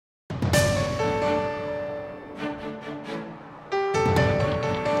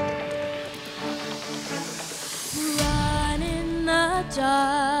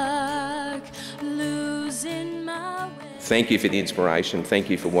dark, losing my way. Thank you for the inspiration, thank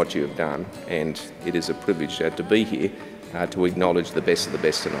you for what you have done, and it is a privilege to be here to acknowledge the best of the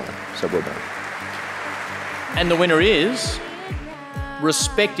best tonight. So well done. And the winner is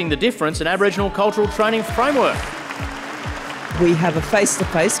Respecting the Difference, an Aboriginal Cultural Training Framework. We have a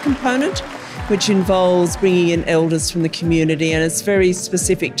face-to-face component which involves bringing in elders from the community, and it's very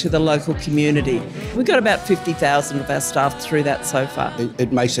specific to the local community. We've got about 50,000 of our staff through that so far.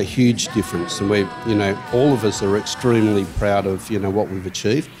 It makes a huge difference, and all of us are extremely proud of what we've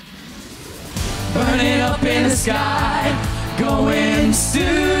achieved. Burning up in the sky, going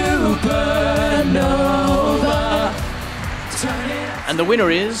supernova. And the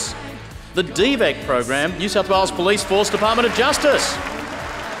winner is the DVEC program, New South Wales Police Force Department of Justice.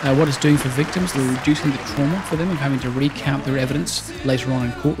 What it's doing for victims, they're reducing the trauma for them of having to recount their evidence later on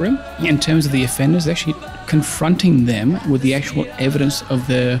in courtroom. In terms of the offenders, actually confronting them with the actual evidence of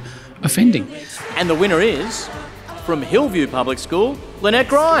their offending. And the winner is, from Hillview Public School, Lynette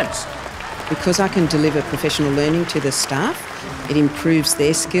Grimes. Because I can deliver professional learning to the staff, it improves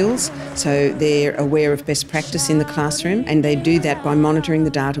their skills, so they're aware of best practice in the classroom, and they do that by monitoring the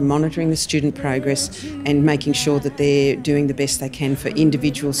data, monitoring the student progress, and making sure that they're doing the best they can for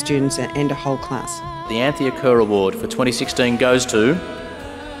individual students and a whole class. The Anthea Kerr Award for 2016 goes to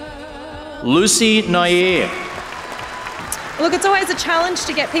Lucy Nair. Look, it's always a challenge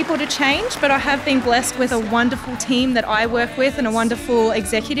to get people to change, but I have been blessed with a wonderful team that I work with and a wonderful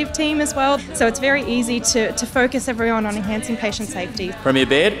executive team as well. So it's very easy to focus everyone on enhancing patient safety. Premier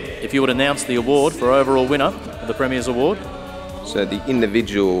Baird, if you would announce the award for overall winner of the Premier's Award. So the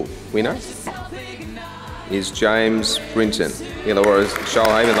individual winner is James Brinton, Illawarra's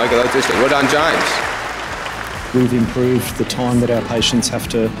Shoalhaven Local District. Well done, James. We've improved the time that our patients have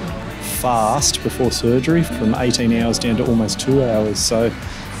to fast before surgery from 18 hours down to almost 2 hours. So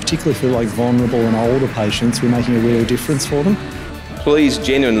particularly for vulnerable and older patients, we're making a real difference for them. Please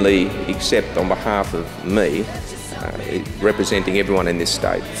genuinely accept on behalf of me, representing everyone in this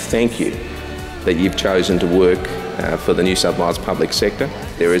state, thank you that you've chosen to work for the New South Wales public sector.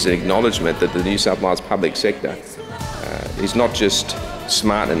 There is an acknowledgement that the New South Wales public sector is not just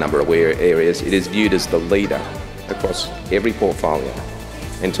smart in a number of areas, it is viewed as the leader across every portfolio.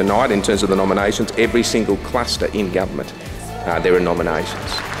 And tonight, in terms of the nominations, every single cluster in government, there are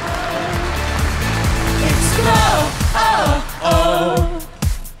nominations.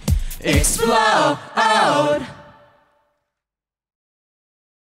 Explode!